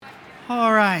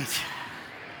All right,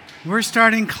 we're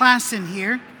starting class in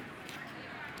here.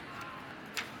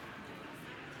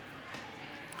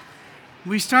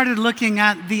 We started looking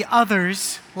at the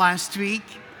others last week.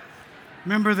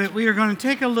 Remember that we are going to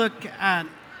take a look at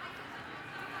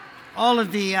all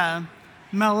of the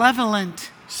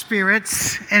malevolent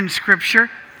spirits in Scripture.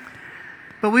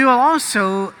 But we will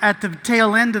also, at the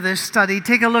tail end of this study,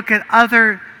 take a look at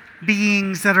other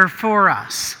beings that are for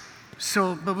us.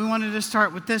 But we wanted to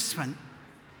start with this one.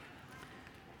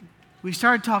 We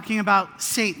started talking about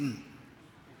Satan.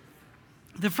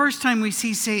 The first time we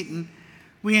see Satan,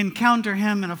 we encounter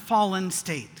him in a fallen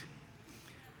state.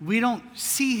 We don't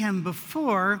see him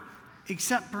before,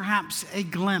 except perhaps a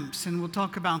glimpse, and we'll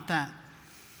talk about that.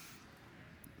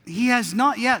 He has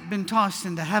not yet been tossed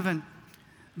into heaven.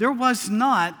 There was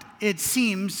not, it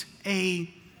seems,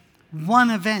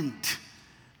 one event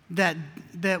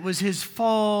that was his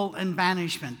fall and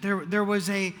banishment. There was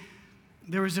a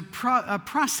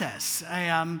process,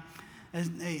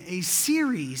 a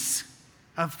series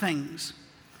of things.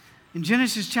 In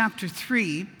Genesis chapter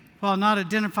 3, while not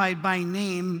identified by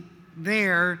name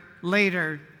there,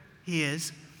 later he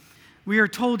is, we are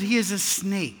told he is a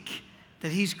snake,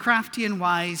 that he's crafty and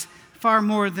wise, far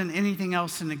more than anything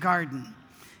else in the garden.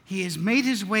 He has made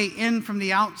his way in from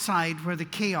the outside where the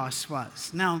chaos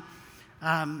was. Now,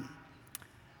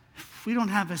 we don't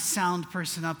have a sound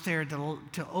person up there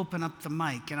to open up the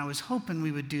mic, and I was hoping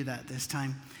we would do that this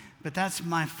time, but that's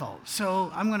my fault.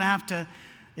 So I'm going to have to,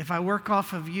 if I work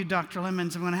off of you, Dr.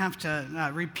 Lemons, I'm going to have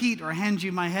to repeat or hand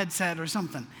you my headset or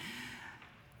something.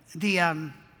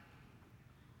 That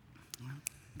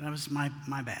was my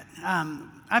bad.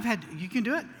 You can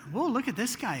do it? Whoa, look at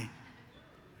this guy.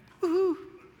 Woohoo.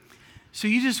 So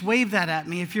you just wave that at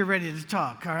me if you're ready to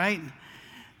talk, all right?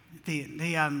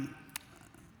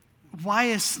 Why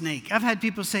a snake? I've had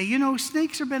people say,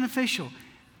 snakes are beneficial.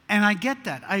 And I get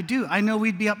that. I do. I know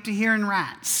we'd be up to hearing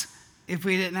rats if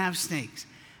we didn't have snakes.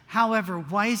 However,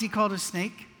 why is he called a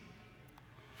snake?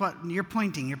 What? You're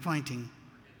pointing.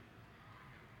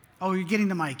 Oh, you're getting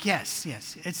the mic. Yes.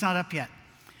 It's not up yet.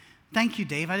 Thank you,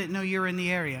 Dave. I didn't know you were in the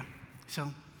area.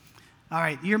 So, all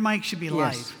right. Your mic should be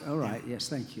live. Yes. All right. Yes.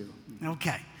 Thank you.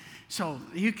 Okay. So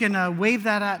you can wave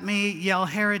that at me, yell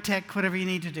heretic, whatever you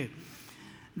need to do.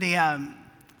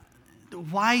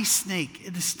 Why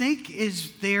snake? The snake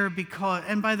is there because,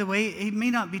 and by the way, he may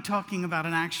not be talking about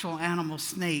an actual animal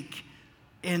snake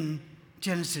in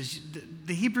Genesis.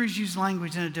 The Hebrews use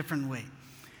language in a different way.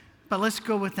 But let's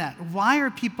go with that. Why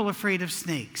are people afraid of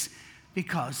snakes?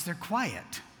 Because they're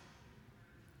quiet.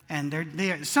 And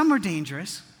some are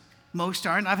dangerous. Most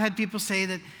aren't. I've had people say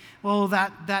that, well,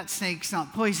 that snake's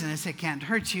not poisonous. It can't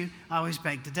hurt you. I always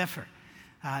beg to differ.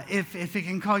 If it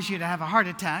can cause you to have a heart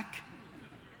attack,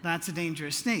 that's a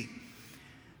dangerous snake.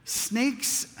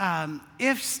 Snakes,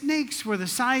 if snakes were the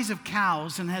size of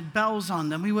cows and had bells on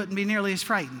them, we wouldn't be nearly as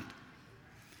frightened.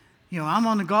 I'm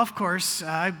on the golf course.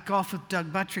 I golf with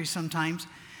Doug Buttrey sometimes.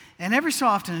 And every so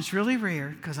often, it's really rare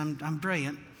because I'm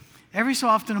brilliant, every so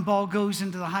often a ball goes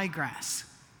into the high grass.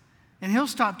 And he'll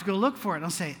stop to go look for it. And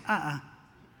I'll say,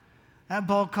 that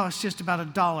ball costs just about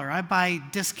 $1. I buy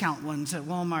discount ones at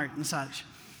Walmart and such.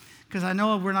 Because I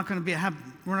know we're not going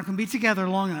to be together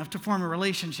long enough to form a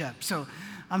relationship. So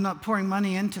I'm not pouring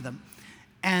money into them.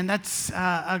 And that's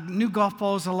a new golf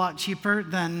ball is a lot cheaper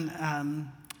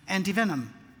than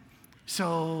anti-venom.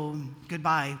 So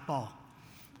goodbye, ball.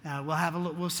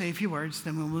 We'll say a few words,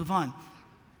 then we'll move on.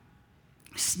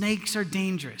 Snakes are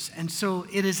dangerous, and so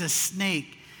it is a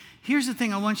snake. Here's the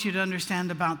thing I want you to understand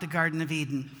about the Garden of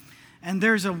Eden. And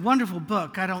there's a wonderful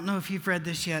book. I don't know if you've read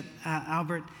this yet,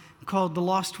 Albert, called The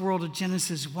Lost World of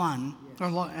Genesis 1,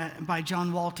 by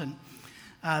John Walton.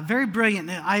 Very brilliant.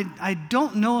 I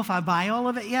don't know if I buy all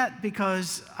of it yet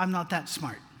because I'm not that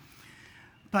smart.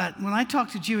 But when I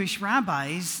talk to Jewish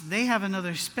rabbis, they have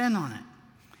another spin on it.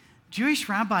 Jewish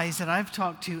rabbis that I've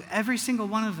talked to, every single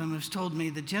one of them has told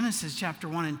me that Genesis chapter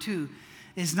 1 and 2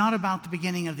 is not about the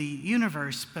beginning of the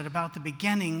universe, but about the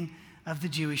beginning of the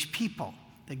Jewish people.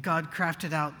 That God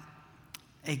crafted out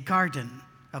a garden,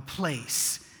 a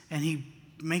place, and he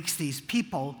makes these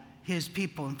people his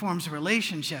people and forms a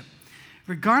relationship.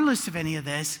 Regardless of any of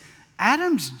this,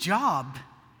 Adam's job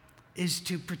is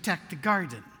to protect the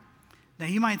garden. Now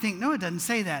you might think, no, it doesn't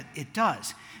say that. It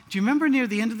does. Do you remember near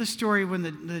the end of the story when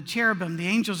the cherubim, the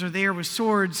angels are there with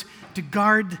swords to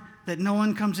guard that no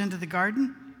one comes into the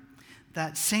garden?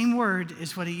 That same word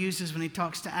is what he uses when he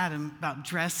talks to Adam about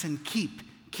dress and keep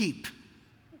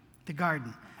the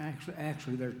garden.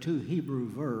 Actually, there are two Hebrew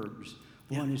verbs.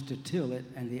 One is to till it,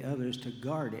 and the other is to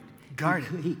guard it. Guard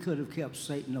it. He could have kept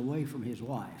Satan away from his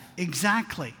wife.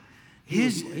 Exactly.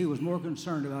 He was more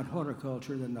concerned about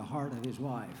horticulture than the heart of his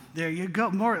wife. There you go.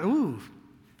 More. Ooh.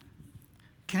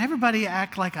 Can everybody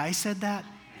act like I said that?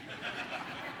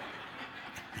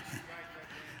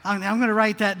 I'm going to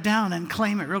write that down and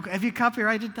claim it real quick. Have you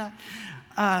copyrighted that?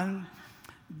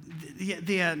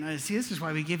 See, this is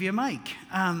why we give you a mic.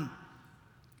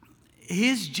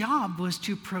 His job was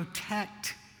to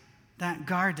protect that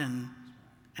garden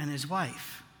and his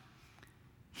wife.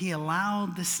 He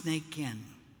allowed the snake in.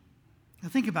 Now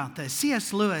think about this.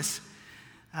 C.S. Lewis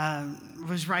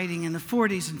was writing in the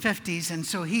 40s and 50s, and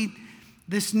so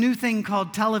this new thing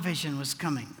called television was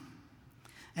coming.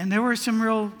 And there were some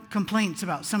real complaints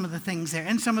about some of the things there,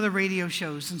 and some of the radio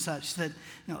shows and such that,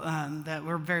 that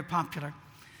were very popular.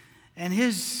 And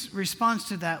his response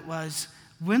to that was,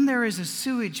 when there is a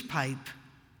sewage pipe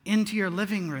into your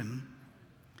living room,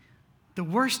 the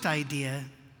worst idea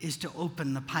is to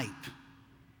open the pipe.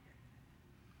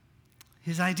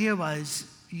 His idea was,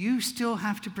 you still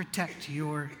have to protect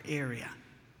your area.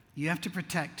 You have to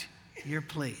protect your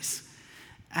place.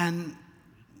 And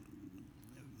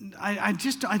I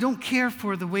don't care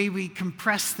for the way we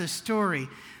compress this story.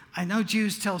 I know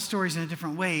Jews tell stories in a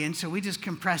different way, and so we just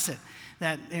compress it.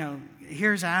 That,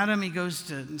 here's Adam, he goes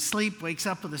to sleep, wakes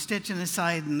up with a stitch in his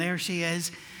side, and there she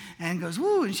is, and goes,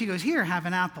 woo, and she goes, here, have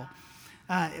an apple.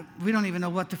 We don't even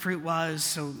know what the fruit was,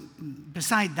 so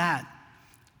beside that,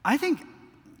 I think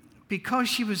because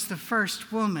she was the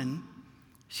first woman,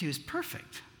 she was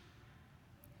perfect.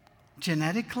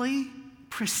 Genetically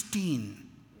pristine.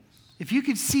 If you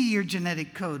could see your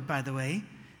genetic code, by the way,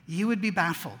 you would be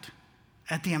baffled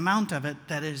at the amount of it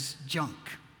that is junk.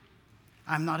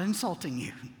 I'm not insulting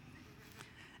you.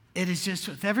 It is just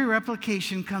with every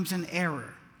replication comes an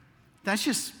error. That's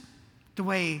just the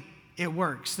way it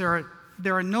works. There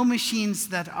are no machines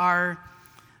that are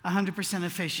 100%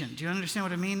 efficient. Do you understand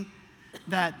what I mean?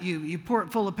 That you pour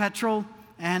it full of petrol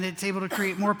and it's able to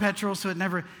create more petrol so it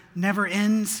never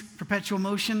ends, perpetual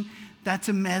motion. That's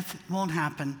a myth. It won't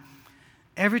happen.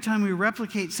 Every time we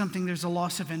replicate something, there's a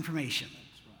loss of information.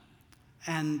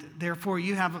 And therefore,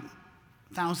 you have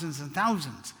thousands and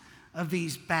thousands of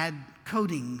these bad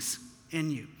codings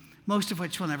in you, most of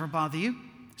which will never bother you.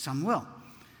 Some will.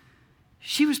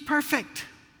 She was perfect.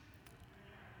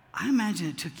 I imagine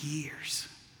it took years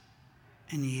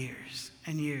and years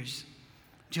and years.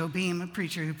 Joe Beam, a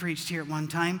preacher who preached here at one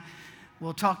time,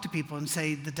 will talk to people and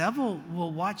say, the devil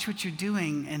will watch what you're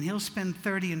doing and he'll spend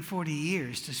 30 and 40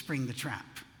 years to spring the trap.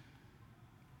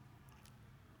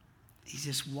 He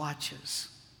just watches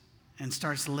and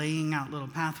starts laying out little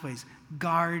pathways.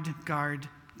 Guard, guard,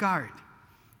 guard.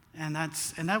 And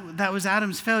that was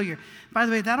Adam's failure. By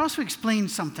the way, that also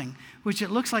explains something, which it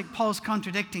looks like Paul's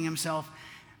contradicting himself.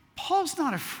 Paul's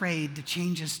not afraid to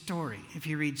change his story if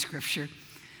you read Scripture.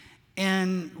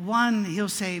 In one, he'll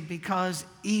say, because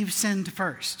Eve sinned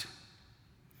first.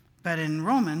 But in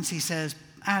Romans, he says,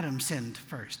 Adam sinned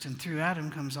first, and through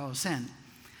Adam comes all sin.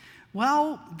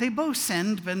 Well, they both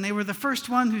sinned, but they were the first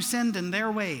one who sinned in their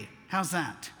way. How's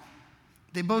that?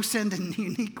 They both sinned in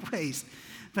unique ways.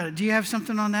 But do you have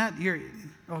something on that? You're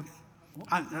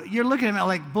looking at me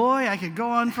like, boy, I could go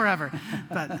on forever.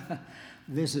 But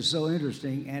this is so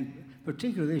interesting, and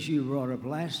particularly this you brought up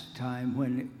last time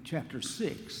when chapter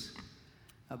 6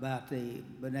 about the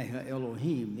B'nai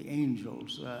Elohim, the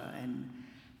angels,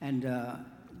 and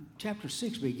chapter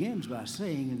 6 begins by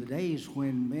saying, in the days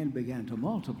when men began to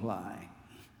multiply.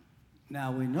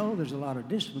 Now, we know there's a lot of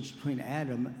distance between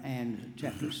Adam and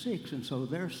chapter 6, and so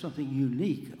there's something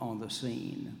unique on the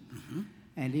scene. Mm-hmm.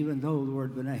 And even though the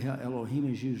word B'nai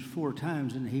Elohim is used 4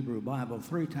 times in the Hebrew Bible,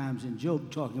 3 times in Job,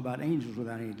 talking about angels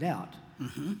without any doubt.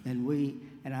 Mm-hmm.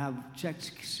 And I've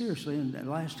checked seriously, in the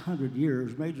last 100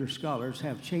 years, major scholars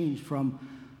have changed from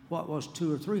what was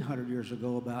 200 or 300 years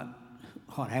ago about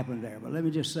what happened there. But let me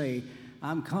just say,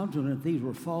 I'm confident these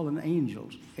were fallen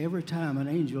angels. Every time an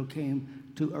angel came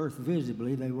to earth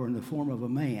visibly, they were in the form of a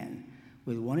man,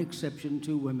 with one exception,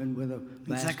 2 women with a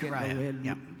basket, a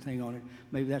red thing on it.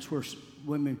 Maybe that's where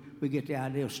women, we get the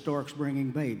idea of storks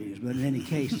bringing babies, but in any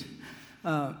case.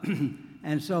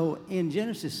 And so in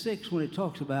Genesis 6, when it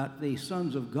talks about the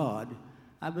sons of God,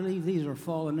 I believe these are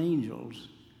fallen angels,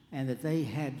 and that they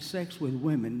had sex with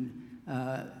women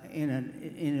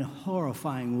in a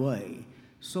horrifying way,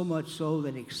 so much so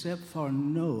that except for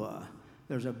Noah,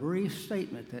 there's a brief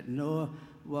statement that Noah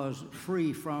was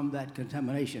free from that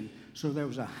contamination. So there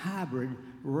was a hybrid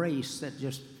race that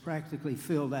just practically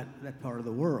filled that part of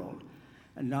the world.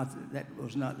 And not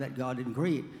that God didn't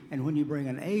create. And when you bring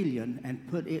an alien and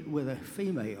put it with a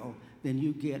female, then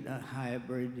you get a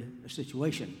hybrid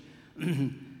situation.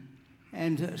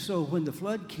 And so when the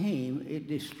flood came, it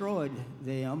destroyed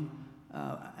them.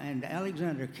 And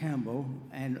Alexander Campbell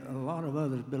and a lot of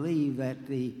others believe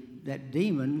that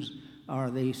demons are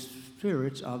the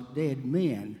spirits of dead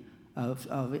men, of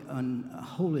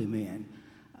unholy men.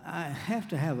 I have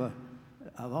to have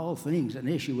of all things, an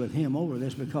issue with him over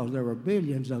this, because there were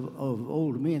billions of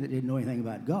old men that didn't know anything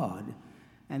about God.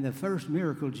 And the first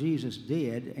miracle Jesus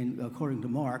did, and according to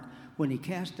Mark, when he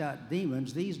cast out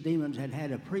demons, these demons had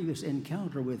had a previous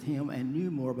encounter with him and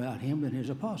knew more about him than his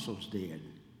apostles did.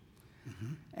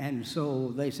 Mm-hmm. And so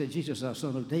they said, Jesus, thou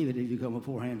son of David, have you come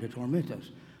beforehand to torment us?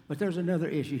 But there's another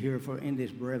issue here in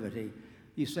this brevity.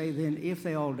 You say then, if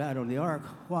they all died on the ark,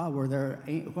 why were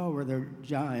there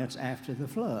giants after the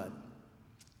flood?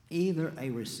 Either a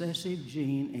recessive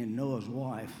gene in Noah's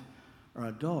wife or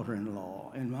a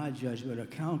daughter-in-law, in my judgment,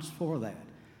 accounts for that.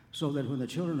 So that when the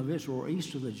children of Israel were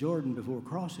east of the Jordan before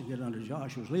crossing it under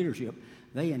Joshua's leadership,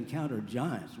 they encountered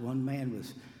giants. One man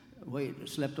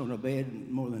slept on a bed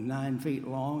more than 9 feet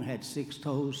long, had 6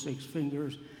 toes, 6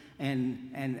 fingers,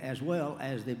 and as well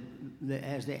as the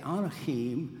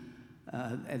Anakim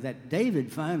that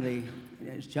David finally,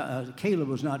 Caleb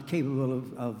was not capable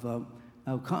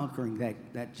of conquering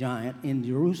that giant in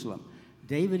Jerusalem.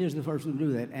 David is the first one to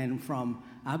do that, and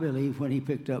I believe when he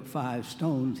picked up 5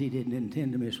 stones, he didn't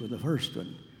intend to miss with the first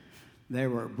one. There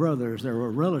were brothers, there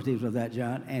were relatives of that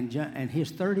giant, and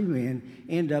his 30 men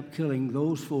end up killing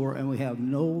those 4, and we have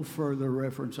no further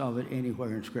reference of it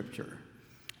anywhere in Scripture.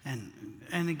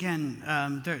 And again,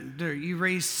 you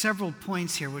raised several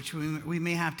points here, which we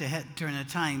may have to hit during the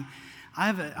time.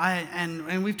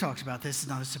 And we've talked about this, it's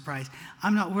not a surprise.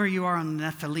 I'm not where you are on the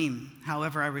Nephilim.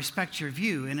 However, I respect your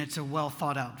view, and it's a well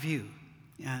thought out view.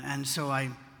 And so I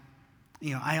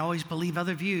always believe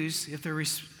other views, if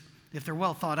they're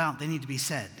well thought out, they need to be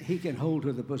said. He can hold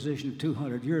to the position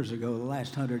 200 years ago. The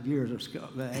last 100 years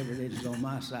of the evidence is on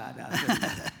my side.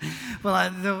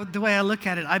 Well, the way I look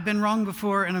at it, I've been wrong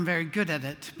before, and I'm very good at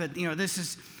it. But this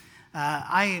is,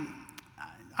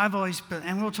 I've always,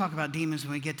 and we'll talk about demons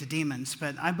when we get to demons,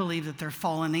 but I believe that they're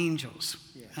fallen angels.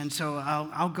 Yes. And so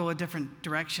I'll go a different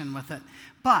direction with it.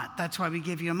 But that's why we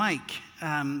give you a mic.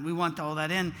 We want all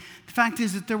that in. The fact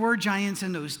is that there were giants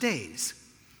in those days.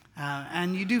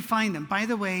 And you do find them. By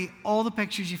the way, all the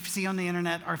pictures you see on the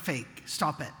internet are fake.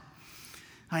 Stop it.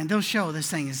 And they'll show this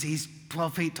thing is he's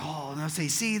 12 feet tall. And they'll say,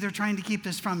 see, they're trying to keep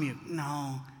this from you.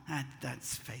 No,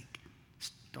 that's fake.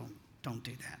 Don't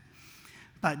do that.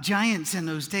 But giants in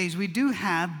those days, we do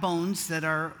have bones that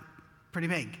are pretty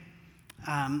big.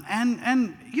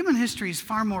 And human history is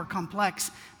far more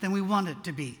complex than we want it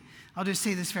to be. I'll just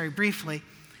say this very briefly.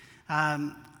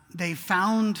 They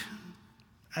found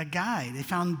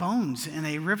bones in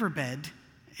a riverbed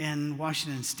in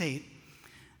Washington State,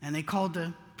 and they called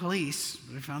the police.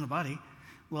 They found a body.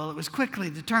 Well, it was quickly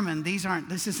determined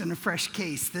this isn't a fresh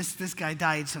case. This guy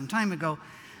died some time ago.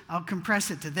 I'll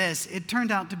compress it to this. It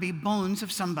turned out to be bones of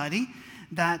somebody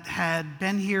that had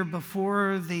been here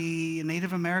before the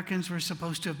Native Americans were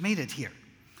supposed to have made it here.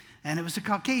 And it was a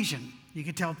Caucasian. You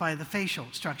could tell by the facial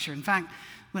structure. In fact,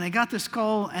 when they got the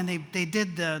skull and they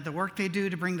did the work they do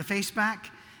to bring the face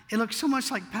back, it looked so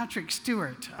much like Patrick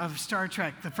Stewart of Star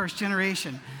Trek, The First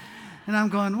Generation. And I'm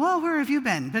going, well, where have you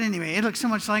been? But anyway, it looked so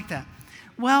much like that.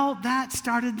 Well, that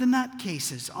started the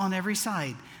nutcases on every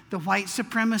side. The white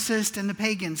supremacists and the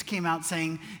pagans came out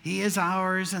saying, he is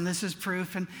ours, and this is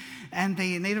proof. And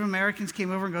the Native Americans came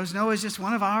over and goes, no, it's just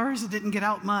one of ours. It didn't get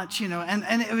out much,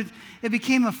 And it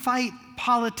became a fight.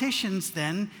 Politicians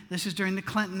then, this is during the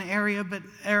Clinton era,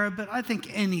 but I think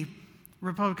any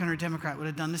Republican or Democrat would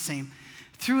have done the same,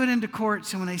 threw it into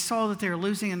courts, and when they saw that they were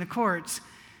losing in the courts,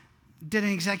 did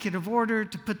an executive order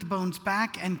to put the bones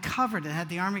back and covered it, had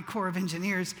the Army Corps of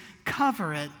Engineers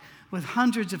cover it with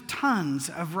hundreds of tons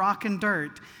of rock and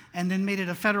dirt, and then made it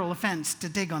a federal offense to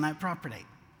dig on that property.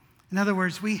 In other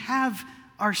words, we have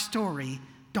our story,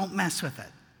 don't mess with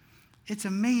it. It's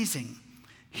amazing.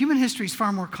 Human history is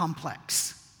far more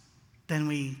complex than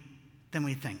we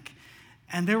think.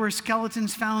 And there were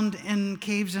skeletons found in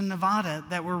caves in Nevada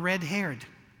that were red-haired.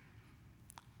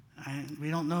 We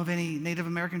don't know of any Native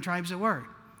American tribes that were.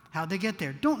 How'd they get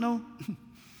there? Don't know.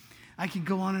 I could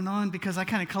go on because I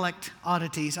kind of collect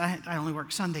oddities. I only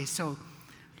work Sundays, so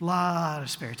a lot of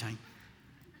spare time.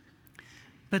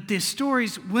 But the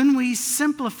stories, when we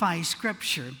simplify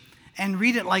Scripture and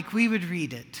read it like we would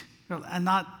read it, and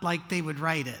not like they would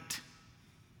write it,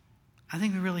 I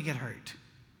think we really get hurt.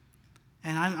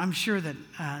 And I'm sure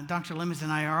that Dr. Lemons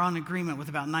and I are on agreement with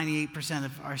about 98%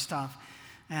 of our stuff.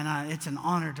 And it's an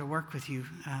honor to work with you,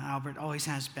 Albert, always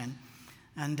has been.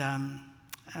 And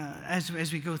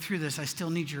as we go through this, I still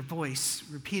need your voice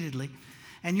repeatedly.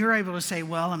 And you're able to say,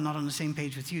 well, I'm not on the same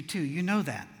page with you too. You know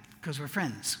that because we're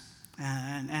friends.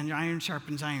 And iron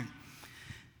sharpens iron.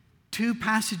 Two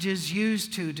passages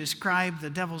used to describe the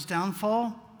devil's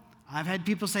downfall. I've had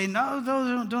people say, no,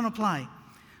 those don't apply.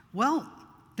 Well,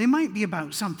 they might be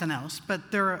about something else,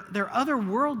 but they're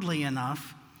otherworldly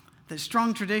enough that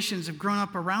strong traditions have grown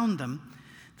up around them.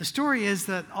 The story is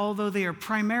that although they are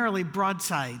primarily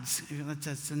broadsides,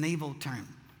 that's a naval term,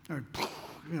 or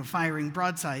firing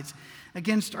broadsides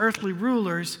against earthly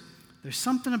rulers, there's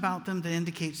something about them that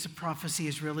indicates the prophecy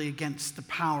is really against the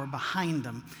power behind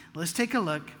them. Let's take a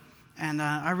look, and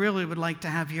I really would like to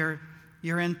have your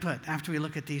input after we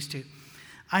look at these two.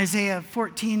 Isaiah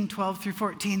 14, 12 through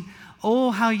 14.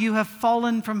 Oh, how you have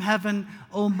fallen from heaven,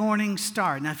 O morning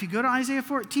star. Now, if you go to Isaiah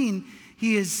 14,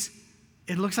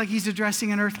 it looks like he's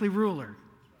addressing an earthly ruler.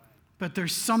 But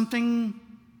there's something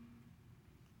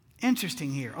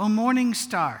interesting here. O morning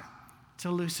star. It's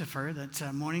a Lucifer, that's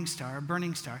a morning star, a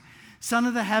burning star. Son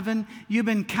of the heaven, you've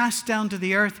been cast down to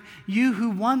the earth. You who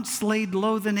once laid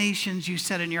low the nations, you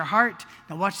said in your heart,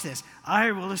 now watch this,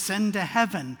 I will ascend to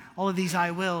heaven. All of these I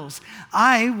wills.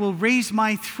 I will raise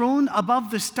my throne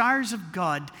above the stars of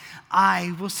God.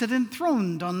 I will sit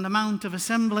enthroned on the mount of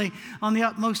assembly, on the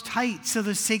utmost heights of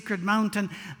the sacred mountain.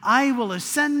 I will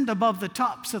ascend above the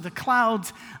tops of the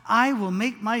clouds. I will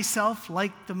make myself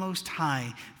like the Most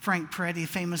High. Frank Peretti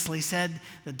famously said,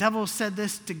 the devil said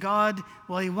this to God.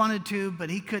 Well, he wanted to, but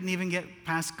he couldn't even get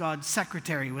past God's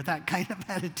secretary with that kind of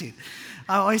attitude.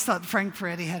 I always thought Frank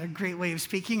Peretti had a great way of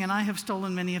speaking, and I have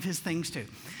stolen many of his things too.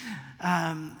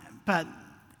 But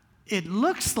it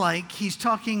looks like he's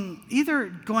talking, either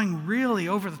going really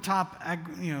over the top,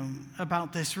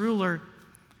 about this ruler,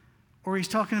 or he's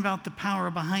talking about the power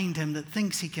behind him that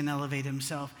thinks he can elevate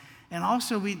himself. And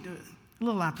also, a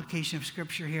little application of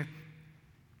Scripture here.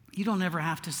 You don't ever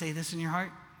have to say this in your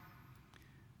heart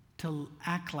to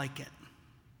act like it.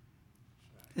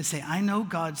 To say, I know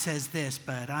God says this,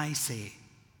 but I see.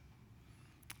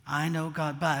 I know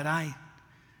God, but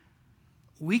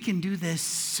we can do this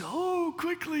so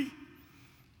quickly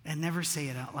and never say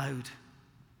it out loud.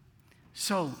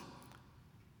 So,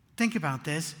 think about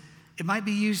this. It might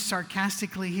be used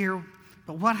sarcastically here,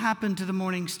 but what happened to the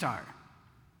morning star?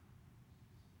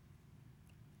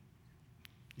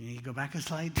 You go back a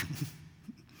slide. It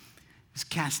was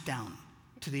cast down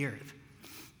to the earth.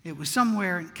 It was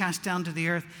somewhere cast down to the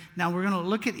earth. Now we're going to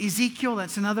look at Ezekiel.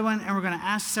 That's another one. And we're going to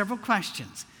ask several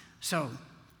questions. So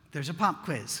there's a pop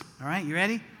quiz. All right, you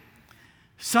ready?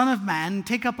 Son of man,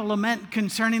 take up a lament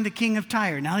concerning the king of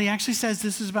Tyre. Now he actually says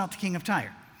this is about the king of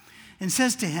Tyre. And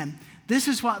says to him, this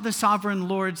is what the sovereign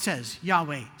Lord says.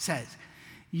 Yahweh says,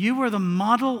 you are the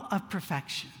model of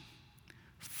perfection,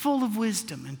 full of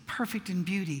wisdom and perfect in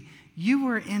beauty. You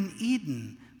were in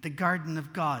Eden, the garden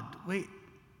of God. Wait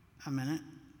a minute.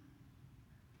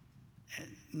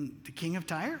 The king of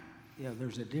Tyre? Yeah,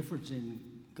 there's a difference in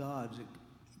God's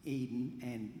Eden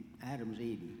and Adam's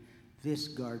Eden. This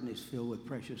garden is filled with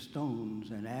precious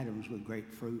stones, and Adam's with great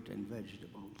fruit and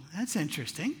vegetables. That's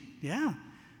interesting. Yeah.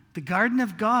 The garden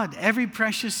of God, every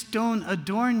precious stone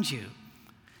adorns you.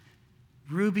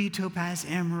 Ruby, topaz,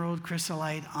 emerald,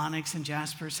 chrysolite, onyx, and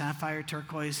jasper, sapphire,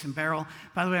 turquoise, and beryl.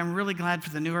 By the way, I'm really glad for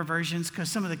the newer versions because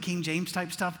some of the King James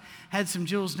type stuff had some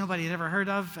jewels nobody had ever heard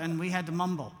of, and we had to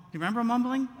mumble. Do you remember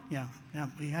mumbling? Yeah,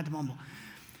 we had to mumble.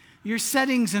 Your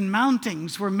settings and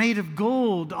mountings were made of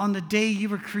gold. On the day you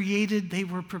were created, they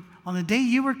were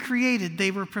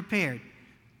prepared.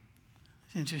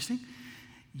 That's interesting.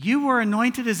 You were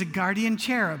anointed as a guardian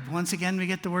cherub. Once again, we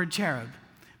get the word cherub.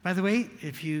 By the way,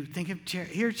 if you think of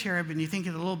cherub and you think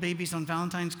of the little babies on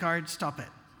Valentine's cards, stop it.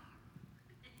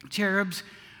 Cherubs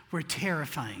were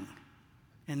terrifying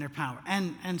in their power,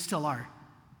 and still are.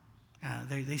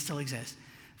 They still exist.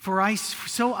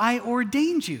 So I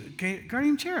ordained you,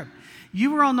 guardian cherub.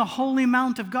 You were on the holy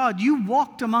mount of God. You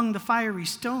walked among the fiery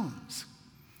stones.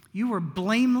 You were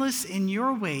blameless in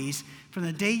your ways from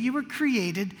the day you were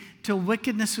created till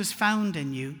wickedness was found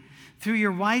in you. Through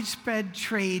your widespread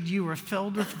trade, you were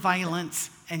filled with violence,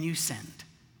 and you sinned.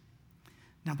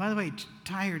 Now, by the way,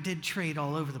 Tyre did trade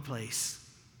all over the place.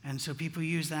 And so people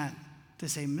use that to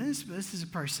say, this is a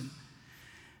person.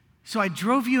 So I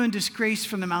drove you in disgrace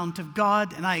from the mount of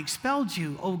God, and I expelled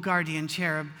you, O guardian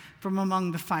cherub, from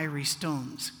among the fiery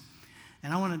stones.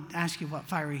 And I want to ask you what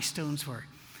fiery stones were.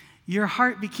 Your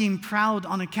heart became proud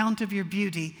on account of your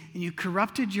beauty, and you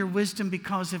corrupted your wisdom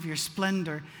because of your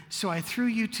splendor. So I threw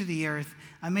you to the earth.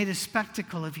 I made a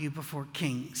spectacle of you before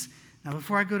kings. Now,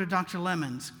 before I go to Dr.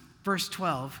 Lemons, verse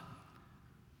 12.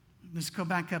 Let's go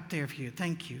back up there for you.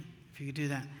 Thank you, if you could do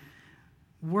that.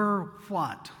 Were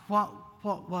what? What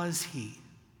was he?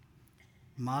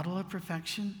 Model of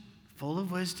perfection, full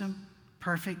of wisdom,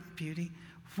 perfect beauty.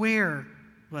 Where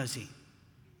was he?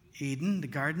 Eden, the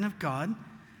garden of God.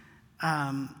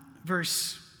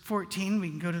 Verse 14, we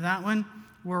can go to that one.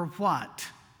 Were what?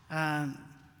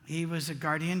 He was a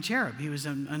guardian cherub. He was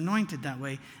anointed that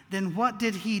way. Then what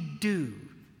did he do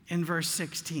in verse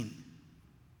 16?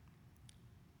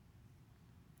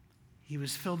 He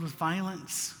was filled with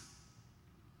violence.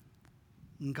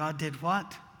 And God did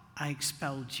what? I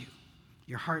expelled you.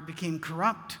 Your heart became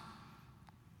corrupt.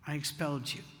 I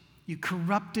expelled you. You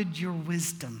corrupted your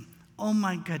wisdom. Oh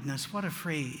my goodness, what a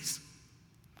phrase.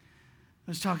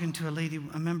 I was talking to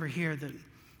a member here that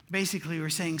basically we're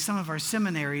saying some of our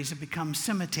seminaries have become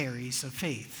cemeteries of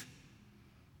faith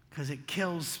because it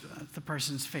kills the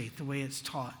person's faith, the way it's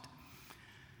taught.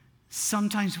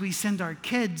 Sometimes we send our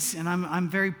kids, and I'm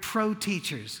very pro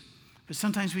teachers, but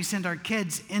sometimes we send our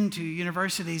kids into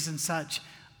universities and such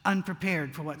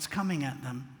unprepared for what's coming at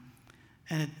them,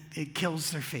 and it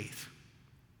kills their faith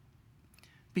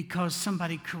because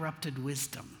somebody corrupted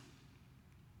wisdom.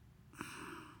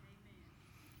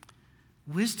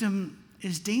 Wisdom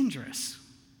is dangerous.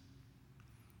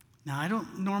 Now, I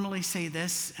don't normally say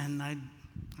this, and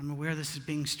I'm aware this is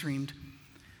being streamed.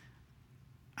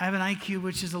 I have an IQ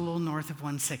which is a little north of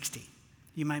 160.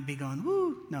 You might be going,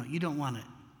 woo, no, you don't want it.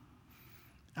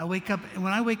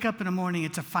 When I wake up in the morning,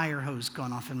 it's a fire hose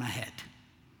going off in my head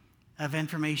of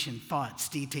information, thoughts,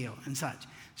 detail, and such.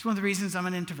 It's one of the reasons I'm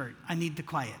an introvert. I need the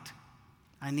quiet.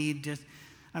 I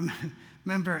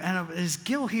remember, and is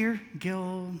Gil here?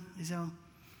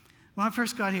 When I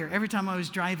first got here, every time I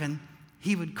was driving,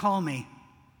 he would call me.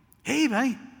 Hey,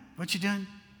 buddy, what you doing?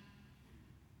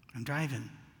 I'm driving.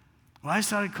 Well, I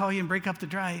thought I'd call you and break up the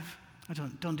drive.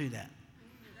 Don't do that.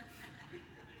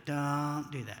 Don't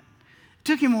do that. It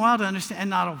took him a while to understand, and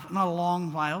not a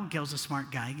long while. Gil's a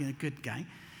smart guy, a good guy.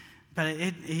 But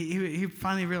he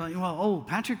finally realized,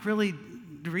 Patrick really,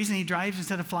 the reason he drives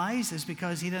instead of flies is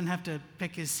because he doesn't have to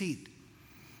pick his seat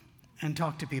and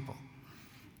talk to people.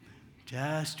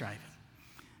 Just driving.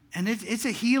 And it's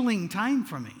a healing time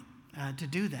for me to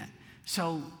do that.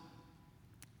 So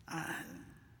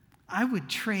I would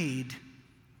trade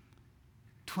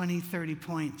 20, 30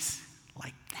 points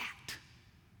like that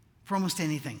for almost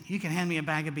anything. You can hand me a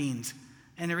bag of beans.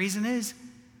 And the reason is,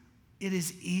 it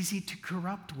is easy to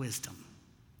corrupt wisdom.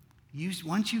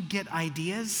 Once you get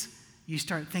ideas, you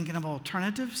start thinking of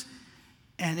alternatives.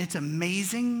 And it's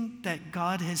amazing that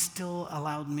God has still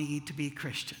allowed me to be a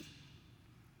Christian.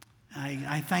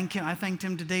 I thank him. I thanked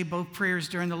him today, both prayers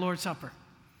during the Lord's Supper.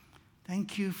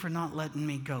 Thank you for not letting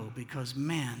me go, because,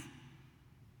 man,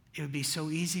 it would be so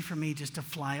easy for me just to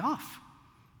fly off,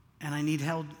 and I need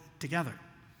held together.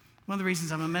 One of the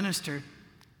reasons I'm a minister,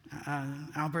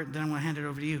 Albert, then I'm going to hand it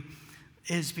over to you,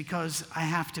 is because I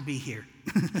have to be here.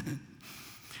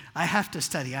 I have to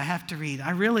study. I have to read.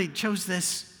 I really chose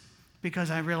this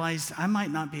because I realized I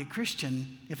might not be a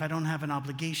Christian if I don't have an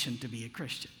obligation to be a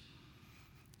Christian.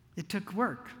 It took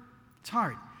work. It's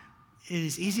hard. It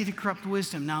is easy to corrupt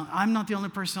wisdom. Now, I'm not the only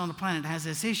person on the planet that has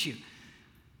this issue.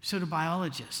 So do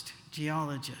biologists,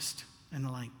 geologists, and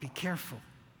the like. Be careful.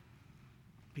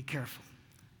 Be careful.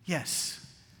 Yes.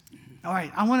 All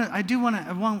right.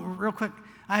 Real quick.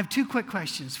 I have 2 quick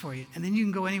questions for you, and then you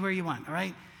can go anywhere you want. All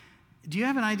right. Do you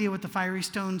have an idea what the fiery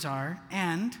stones are?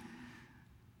 And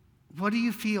what do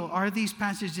you feel? Are these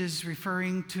passages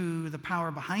referring to the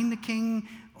power behind the king,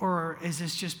 or is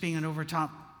this just being an overtop?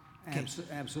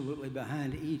 Absolutely.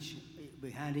 Behind each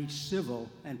civil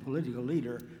and political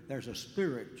leader, there's a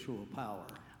spiritual power.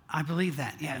 I believe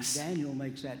that, yes. And Daniel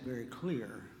makes that very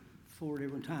clear. 4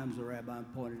 different times the rabbi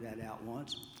pointed that out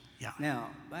once. Yeah. Now,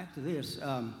 back to this.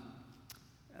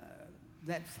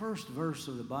 That first verse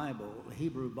of the Bible, the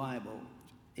Hebrew Bible,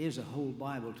 is a whole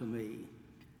Bible to me.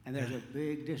 And there's a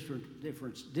big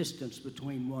distance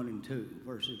between 1 and 2,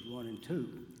 verses 1 and 2.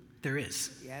 There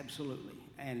is. Yeah, absolutely.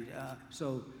 And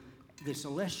so the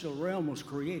celestial realm was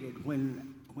created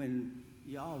when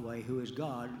Yahweh, who is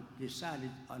God,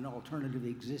 decided an alternative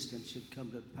existence should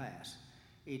come to pass.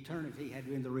 Eternity had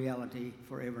been the reality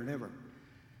forever and ever.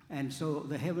 And so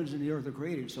the heavens and the earth are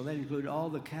created, so that included all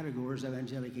the categories of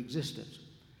angelic existence.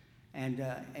 And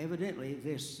evidently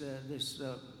this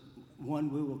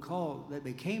one we will call that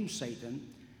became Satan,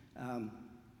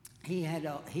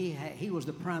 he was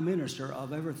the prime minister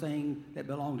of everything that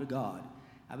belonged to God.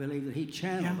 I believe that he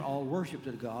channeled all worship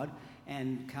to God.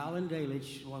 And Keil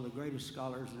Delitzsch, one of the greatest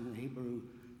scholars in the Hebrew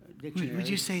dictionary. Would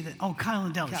you say that? Oh,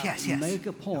 Keil Delitzsch, yes. Make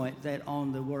a point that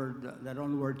on the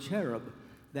word cherub,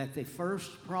 that the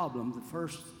first problem, the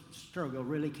first struggle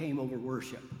really came over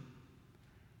worship.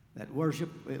 That worship,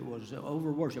 it was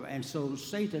over worship. And so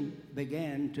Satan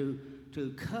began to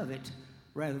covet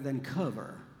rather than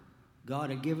cover. God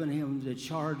had given him the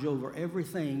charge over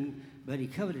everything, but he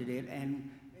coveted it. And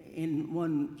in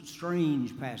one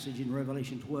strange passage in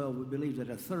Revelation 12, we believe that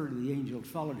a third of the angels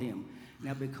followed him.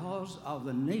 Now, because of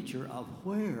the nature of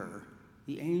where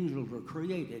the angels were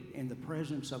created in the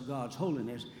presence of God's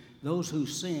holiness, those who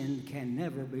sinned can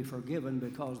never be forgiven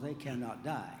because they cannot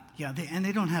die. Yeah, and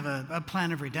they don't have a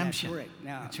plan of redemption. That's correct.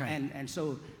 Now, that's right. And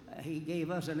so he gave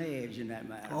us an edge in that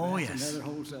matter. Oh, That's yes. another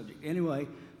whole subject. Anyway,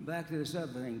 back to this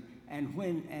other thing. And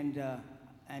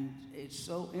it's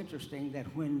so interesting that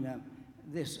when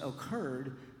this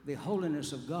occurred, the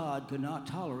holiness of God could not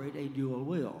tolerate a dual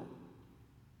will.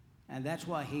 And that's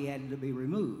why he had to be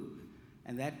removed.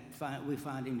 And that we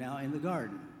find him now in the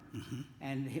garden. Mm-hmm.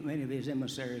 And many of his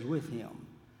emissaries with him.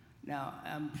 Now,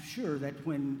 I'm sure that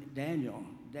when Daniel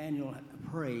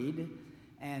prayed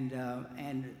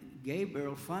and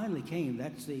Gabriel finally came,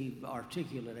 that's the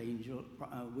articulate angel,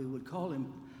 we would call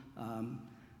him,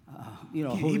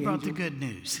 he brought the good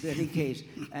news. That he case,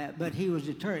 but he was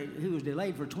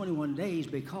delayed for 21 days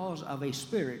because of a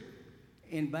spirit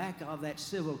in back of that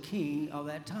civil king of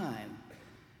that time.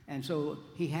 And so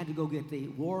he had to go get the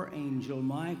war angel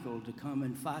Michael to come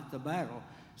and fight the battle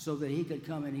so that he could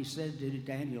come, and he said to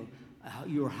Daniel,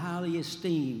 "You're highly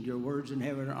esteemed, your words in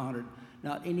heaven are honored.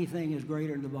 Not anything is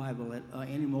greater in the Bible that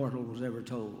any mortal was ever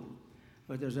told."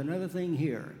 But there's another thing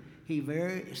here. He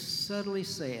very subtly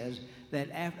says that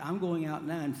after I'm going out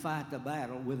now and fight the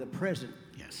battle with the present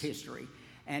history,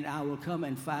 and I will come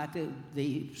and fight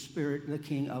the spirit, the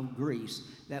king of Greece.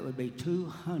 That would be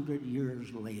 200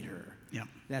 years later. Yep.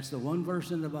 That's the one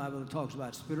verse in the Bible that talks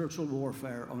about spiritual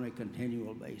warfare on a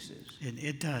continual basis.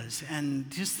 It does. And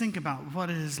just think about what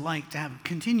it is like to have a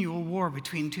continual war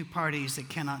between two parties that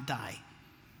cannot die.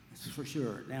 That's for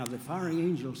sure. Now, the fiery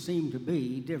angels seem to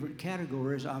be different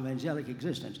categories of angelic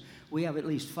existence. We have at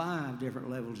least 5 different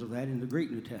levels of that in the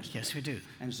Greek New Testament. Yes, we do.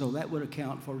 And so that would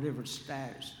account for different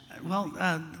status. Well,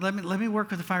 let me work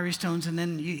with the fiery stones, and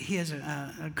then he has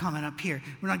a comment up here.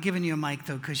 We're not giving you a mic,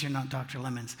 though, because you're not Dr.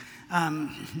 Lemons.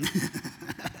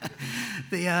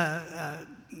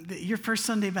 Your first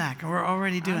Sunday back, we're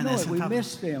already doing this. We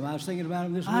missed them. I was thinking about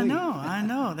them this week. I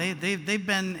know. They've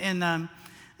been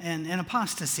in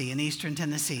apostasy in eastern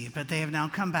Tennessee, but they have now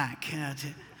come back.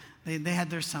 They had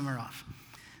their summer off.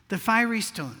 The fiery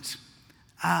stones.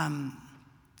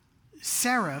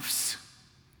 Seraphs,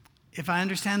 if I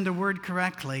understand the word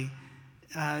correctly,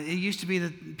 it used to be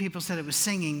that people said it was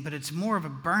singing, but it's more of a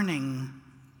burning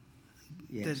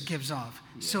that gives off.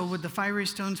 Yes. So would the fiery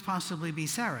stones possibly be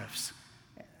seraphs?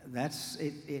 That's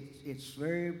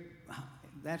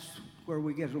where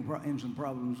we get in some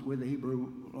problems with the Hebrew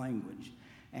language.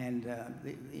 And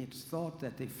it's thought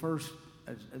that the first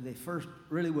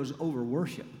really was over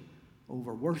worship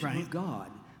right. Of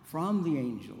God from the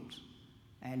angels.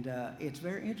 And it's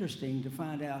very interesting to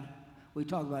find out, we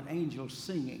talk about angels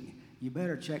singing. You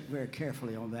better check very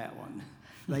carefully on that one.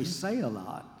 They say a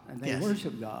lot, and they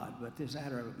worship God, but this is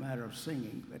a matter of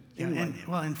singing. But anyway.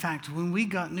 In fact, when we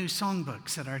got new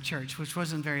songbooks at our church, which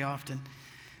wasn't very often,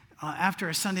 after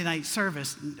a Sunday night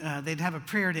service, they'd have a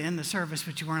prayer to end the service,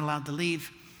 but you weren't allowed to leave.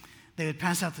 They would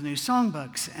pass out the new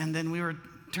songbooks, and then we were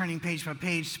turning page by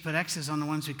page to put X's on the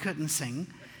ones we couldn't sing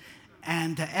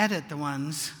and to edit the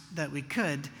ones that we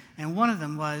could. And one of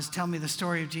them was, tell me the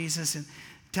story of Jesus and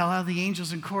tell how the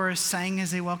angels in chorus sang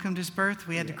as they welcomed his birth.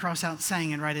 We had to cross out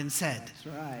sang and write in said. That's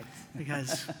right.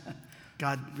 Because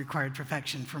God required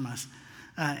perfection from us.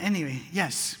 Anyway,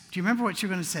 yes. Do you remember what you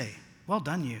were going to say? Well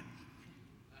done, you.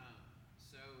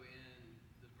 So in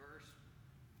the verse,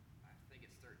 I think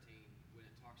it's 13, when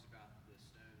it talks about the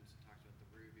stones, it talks about the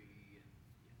ruby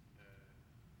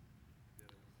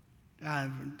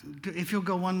and if you'll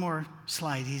go one more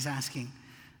slide, he's asking.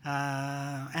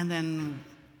 And then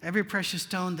every precious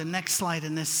stone, the next slide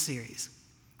in this series.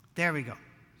 There we go.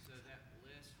 So that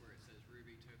list where it says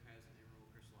ruby, topaz, and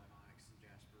emerald, crystalline, onyx, and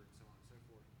jasper, and so on and so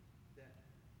forth, that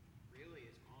really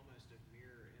is almost a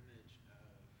mirror image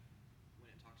of when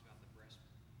it talks about the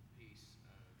breastpiece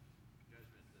of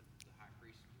judgment that the high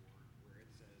priest wore, where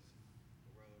it says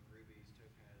a row of rubies,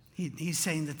 topaz. He's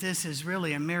saying that this is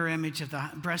really a mirror image of the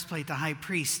breastplate the high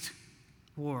priest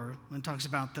wore when it talks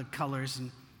about the colors and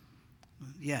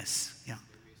yes, yeah.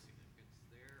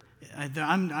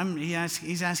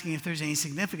 He's asking if there's any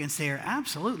significance there.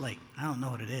 Absolutely. I don't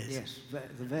know what it is. Yes,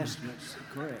 the vestments,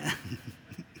 correct.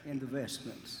 In the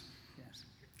vestments, yes.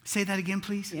 Say that again,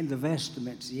 please. In the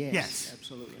vestments, yes. Yes.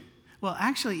 Absolutely. Well,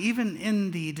 actually, even in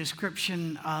the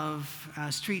description of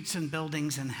streets and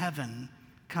buildings in heaven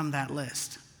come that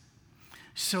list.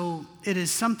 So it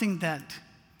is something that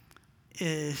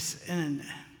is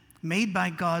made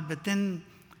by God, but then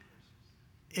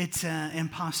it's an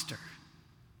imposter.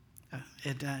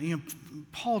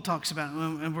 Paul talks about,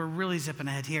 and we're really zipping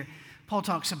ahead here, Paul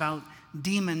talks about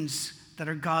demons that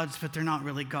are gods, but they're not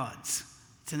really gods.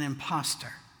 It's an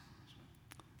imposter.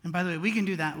 And by the way, we can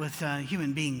do that with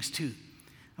human beings too.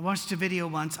 I watched a video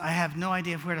once. I have no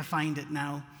idea where to find it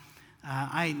now.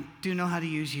 I do know how to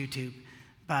use YouTube,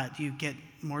 but you get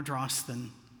more dross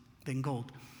than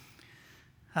gold.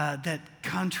 That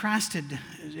contrasted,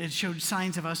 it showed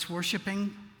signs of us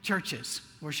worshiping, churches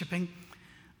worshiping,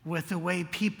 with the way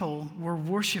people were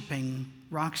worshiping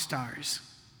rock stars.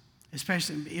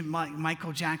 Especially in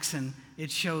Michael Jackson, it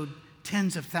showed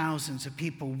tens of thousands of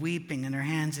people weeping and their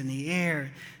hands in the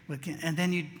air. And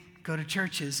then you'd go to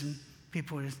churches and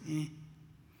people would,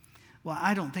 Well,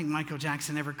 I don't think Michael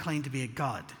Jackson ever claimed to be a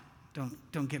god.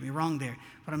 Don't get me wrong there.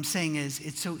 What I'm saying is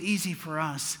it's so easy for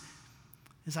us,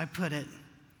 as I put it,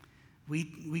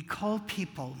 we call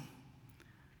people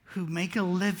who make a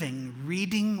living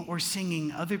reading or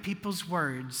singing other people's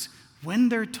words when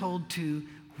they're told to,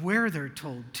 where they're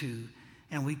told to,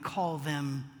 and we call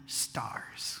them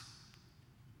stars.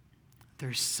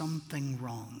 There's something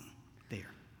wrong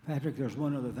there. Patrick, there's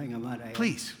one other thing I might add.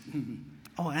 Please.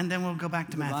 Oh, and then we'll go back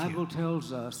to Matthew. The Bible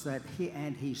tells us that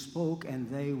he spoke and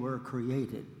they were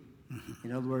created. Mm-hmm.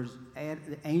 In other words,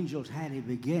 the angels had a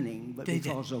beginning, but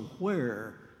because of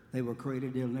where they were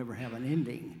created, they'll never have an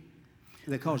ending.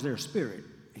 Because they're spirit,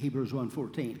 Hebrews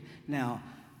 1:14. Now,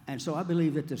 and so I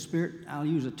believe that the spirit, I'll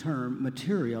use a term,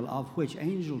 material of which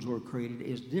angels were created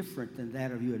is different than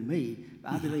that of you and me.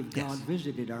 I believe God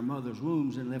visited our mother's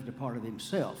wombs and left a part of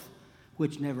himself,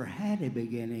 which never had a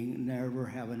beginning, never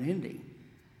have an ending.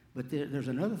 But there's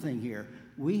another thing here.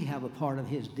 We have a part of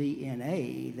his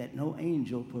DNA that no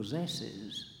angel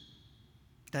possesses.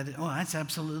 That's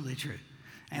absolutely true.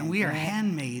 And we are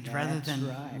handmade rather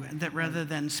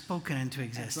than spoken into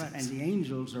existence. That's right. And the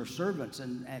angels are servants.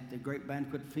 And at the great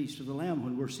banquet feast of the Lamb,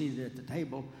 when we're seated at the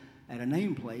table at a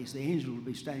name place, the angels will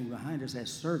be standing behind us as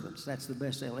servants. That's the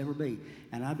best they'll ever be.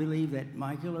 And I believe that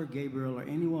Michael or Gabriel or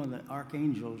any one of the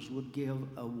archangels would give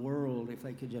a world if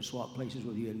they could just swap places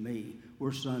with you and me.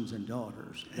 We're sons and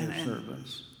daughters. They're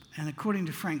servants. And according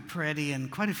to Frank Peretti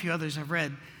and quite a few others I've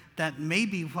read, that may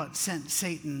be what sent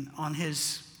Satan on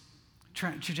his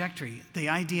trajectory, the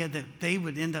idea that they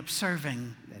would end up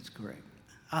serving. That's correct.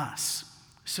 Us.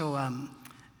 So,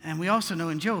 and we also know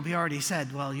in Job, he already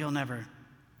said, well, they'll never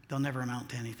amount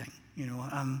to anything,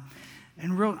 And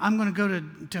I'm going to go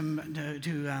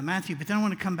to Matthew, but then I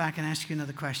want to come back and ask you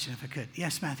another question, if I could.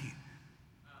 Yes, Matthew.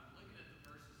 Looking at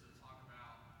the verses that talk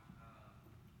about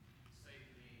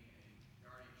Satan being a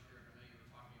guardian spirit, I know you were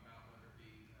talking about whether it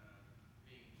be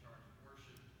being in charge of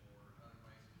worship or other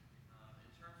ways.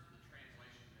 In terms of the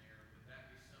translation there, would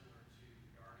that be similar to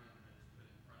the guardian that is put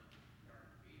in front of the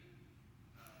Garden of Eden?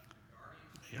 The guardian,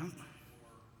 Yeah.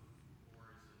 or is it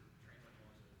translated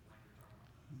more as like you're talking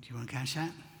about? Do you want to catch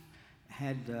that?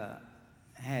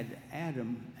 Had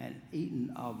Adam had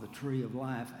eaten of the tree of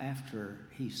life after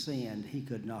he sinned, he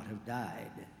could not have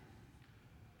died.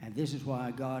 And this is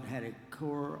why God had a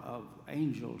corps of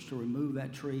angels to remove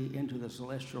that tree into the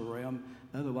celestial realm.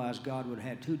 Otherwise, God would have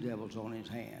had two devils on his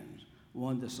hands,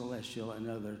 one the celestial,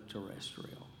 another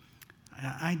terrestrial.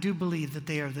 I do believe that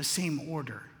they are the same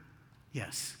order,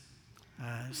 yes.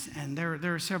 And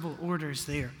there are several orders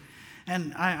there.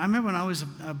 And I remember when I was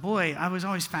a boy, I was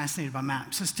always fascinated by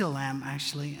maps. I still am,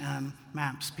 actually.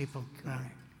 Maps, people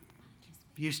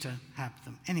used to have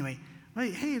them. Anyway,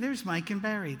 hey, there's Mike and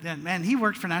Barry. Man, he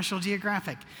worked for National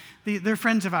Geographic. They're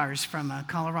friends of ours from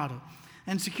Colorado.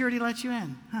 And security lets you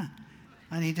in.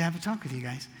 I need to have a talk with you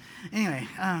guys. Anyway,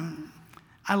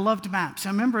 I loved maps. I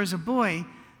remember as a boy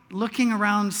looking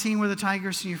around, seeing where the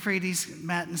Tigris and Euphrates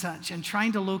met and such, and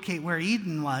trying to locate where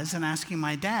Eden was and asking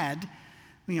my dad,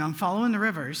 I'm following the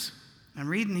rivers. I'm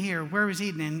reading here, where was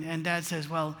Eden? And Dad says,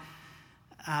 well,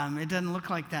 it doesn't look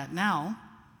like that now.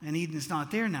 And Eden's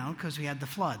not there now because we had the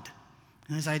flood.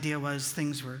 And his idea was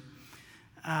things were...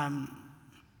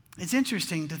 it's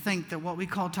interesting to think that what we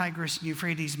call Tigris and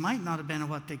Euphrates might not have been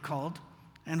what they called,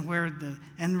 and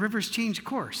rivers change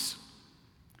course,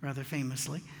 rather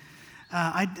famously.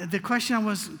 The question I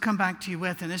was come back to you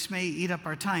with, and this may eat up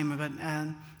our time, but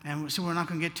and so we're not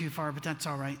going to get too far, but that's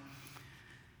all right.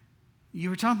 You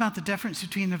were talking about the difference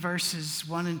between the verses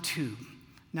 1 and 2.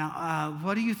 Now,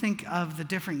 what do you think of the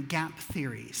different gap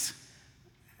theories?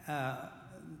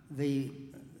 The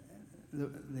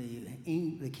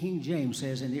the King James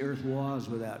says, and the earth was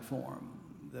without form.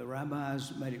 The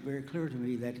rabbis made it very clear to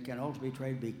me that it can also be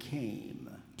translated became.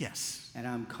 Yes. And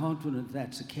I'm confident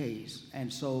that's the case.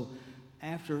 And so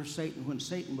after Satan, when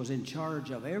Satan was in charge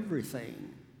of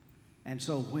everything, and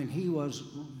so when he was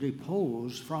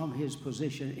deposed from his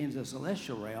position in the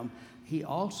celestial realm, he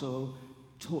also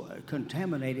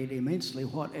contaminated immensely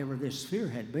whatever this sphere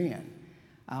had been.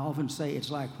 I often say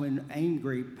it's like when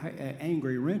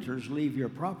angry renters leave your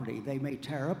property. They may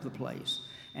tear up the place.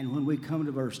 And when we come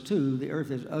to verse 2, the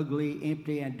earth is ugly,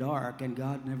 empty, and dark, and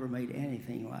God never made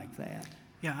anything like that.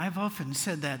 Yeah, I've often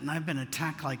said that, and I've been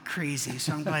attacked like crazy,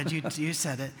 so I'm glad you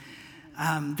said it.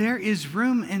 There is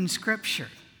room in Scripture.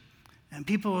 And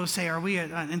people will say,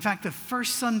 in fact, the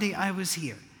first Sunday I was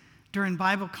here, during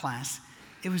Bible class,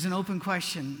 it was an open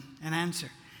question and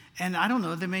answer. And I don't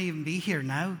know, they may even be here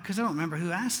now, because I don't remember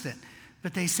who asked it.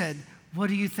 But they said, what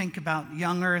do you think about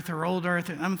young earth or old earth?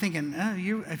 And I'm thinking,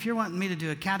 if you're wanting me to do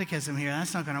a catechism here,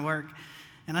 that's not going to work.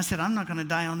 And I said, I'm not going to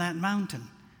die on that mountain.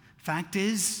 Fact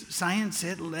is, science,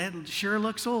 it sure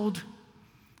looks old.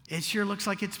 It sure looks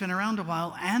like it's been around a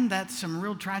while, and that some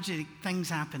real tragic things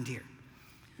happened here.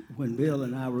 When Bill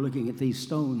and I were looking at these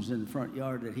stones in the front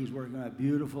yard that he's working on, that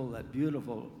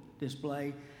beautiful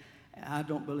display, I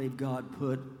don't believe God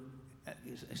put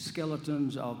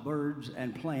skeletons of birds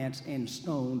and plants in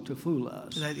stone to fool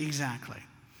us. Exactly.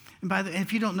 And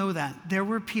if you don't know that, there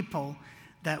were people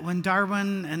that when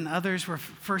Darwin and others were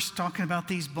first talking about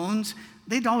these bones,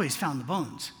 they'd always found the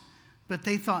bones, but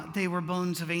they thought they were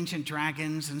bones of ancient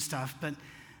dragons and stuff. But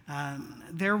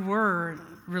there were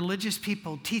religious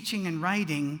people teaching and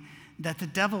writing that the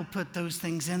devil put those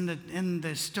things in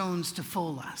the stones to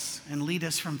fool us and lead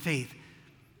us from faith.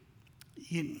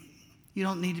 You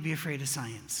don't need to be afraid of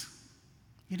science.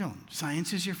 You don't.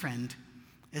 Science is your friend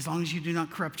as long as you do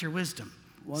not corrupt your wisdom.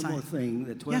 One more thing,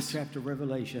 the 12th chapter of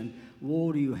Revelation,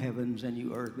 woe to you heavens and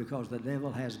you earth, because the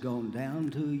devil has gone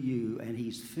down to you, and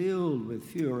he's filled with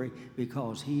fury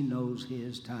because he knows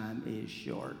his time is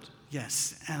short.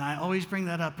 Yes, and I always bring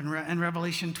that up in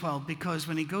Revelation 12, because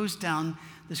when he goes down,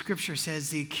 the scripture says,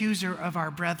 the accuser of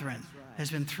our brethren has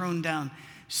been thrown down.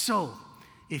 So,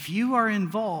 if you are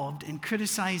involved in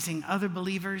criticizing other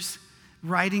believers,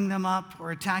 writing them up,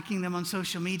 or attacking them on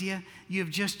social media, you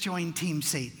have just joined Team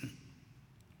Satan.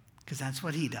 Because that's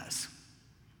what he does.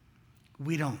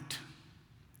 We don't.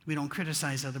 We don't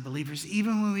criticize other believers.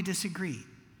 Even when we disagree,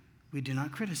 we do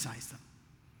not criticize them.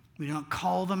 We do not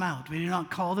call them out. We do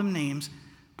not call them names,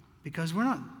 because we're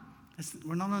not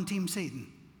on Team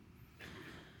Satan.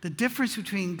 The difference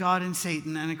between God and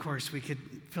Satan, and of course we could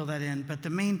fill that in, but the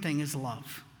main thing is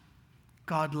love.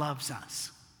 God loves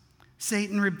us.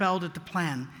 Satan rebelled at the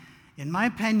plan. In my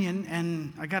opinion,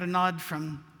 and I got a nod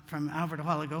from Albert a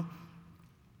while ago,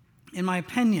 in my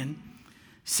opinion,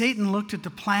 Satan looked at the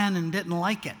plan and didn't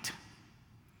like it.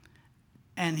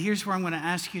 And here's where I'm going to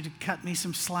ask you to cut me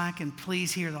some slack and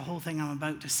please hear the whole thing I'm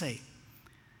about to say.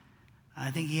 I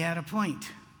think he had a point.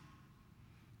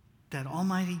 That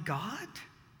Almighty God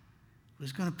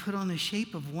was going to put on the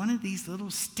shape of one of these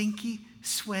little stinky,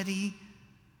 sweaty,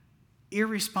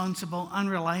 irresponsible,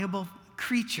 unreliable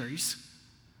creatures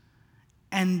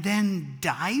and then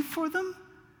die for them?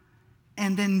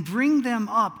 And then bring them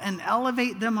up and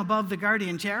elevate them above the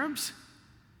guardian cherubs?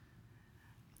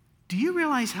 Do you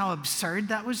realize how absurd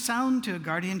that would sound to a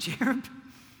guardian cherub?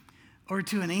 Or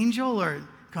to an angel? Or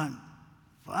going,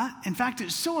 what? In fact,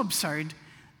 it's so absurd,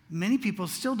 many people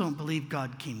still don't believe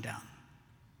God came down.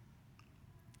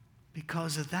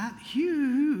 Because of that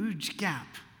huge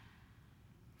gap.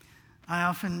 I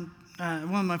often,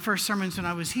 one of my first sermons when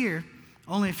I was here,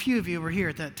 only a few of you were here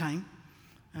at that time.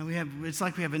 It's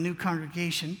like we have a new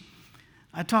congregation.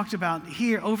 I talked about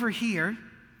over here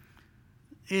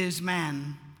is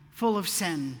man, full of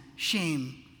sin,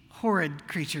 shame, horrid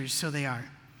creatures, so they are.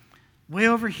 Way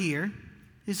over here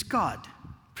is God,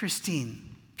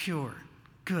 pristine, pure,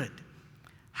 good.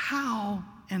 How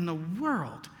in the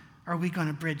world are we going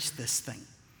to bridge this thing?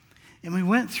 And we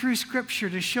went through Scripture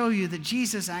to show you that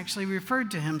Jesus actually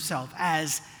referred to himself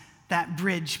as that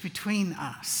bridge between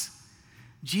us.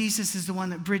 Jesus is the one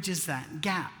that bridges that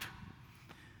gap.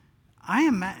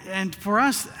 And for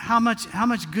us, how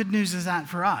much good news is that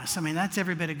for us? I mean, that's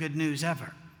every bit of good news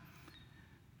ever.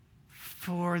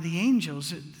 For the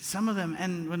angels, some of them,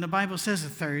 and when the Bible says a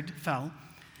third fell,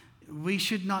 we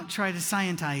should not try to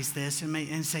scientize this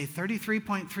and say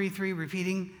 33.33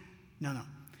 repeating. No.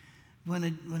 When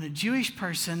a Jewish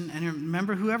person, and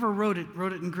remember whoever wrote it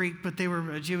in Greek, but they were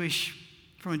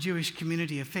from a Jewish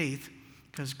community of faith,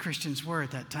 because Christians were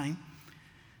at that time.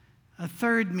 A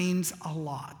third means a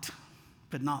lot.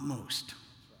 but not most.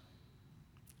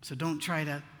 So don't try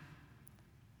to,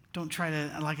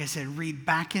 like I said, read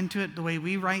back into it the way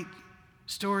we write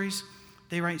stories.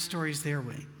 They write stories their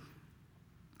way.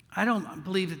 I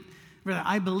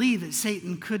believe that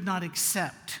Satan could not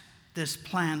accept this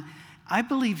plan. I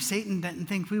believe Satan didn't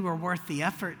think we were worth the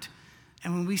effort.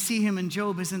 And when we see him in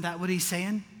Job, isn't that what he's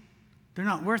saying? They're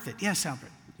not worth it. Yes,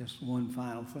 Albert. Just one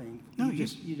final thing. No,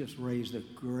 you just raised the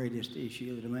greatest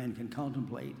issue that a man can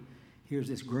contemplate. Here's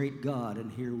this great God,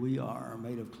 and here we are,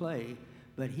 made of clay.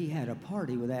 But he had a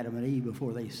party with Adam and Eve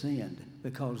before they sinned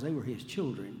because they were his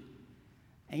children.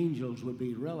 Angels would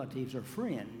be relatives or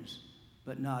friends,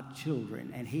 but not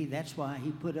children. And that's why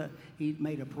he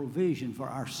made a provision for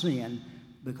our sin,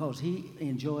 because he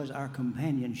enjoys our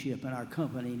companionship and our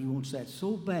company, and he wants that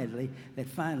so badly that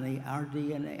finally our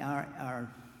DNA,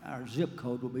 our zip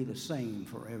code will be the same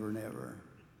forever and ever.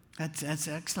 That's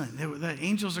excellent. The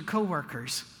angels are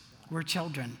co-workers. We're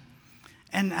children.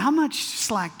 And how much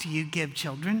slack do you give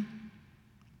children?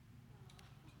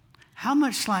 How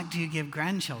much slack do you give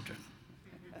grandchildren?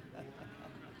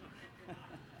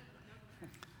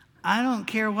 I don't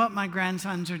care what my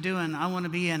grandsons are doing. I want to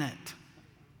be in it.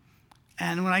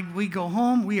 And when we go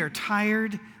home, we are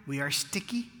tired. We are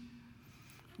sticky.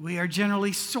 We are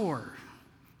generally sore.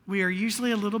 We are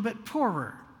usually a little bit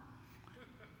poorer.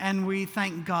 And we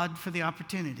thank God for the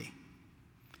opportunity.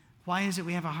 Why is it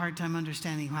we have a hard time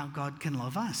understanding how God can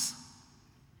love us?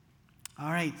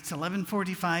 All right, it's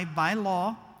 11:45. By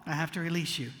law, I have to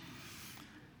release you.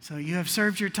 So you have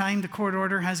served your time. The court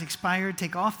order has expired.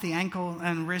 Take off the ankle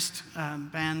and wrist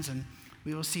bands, and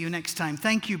we will see you next time.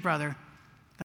 Thank you, brother.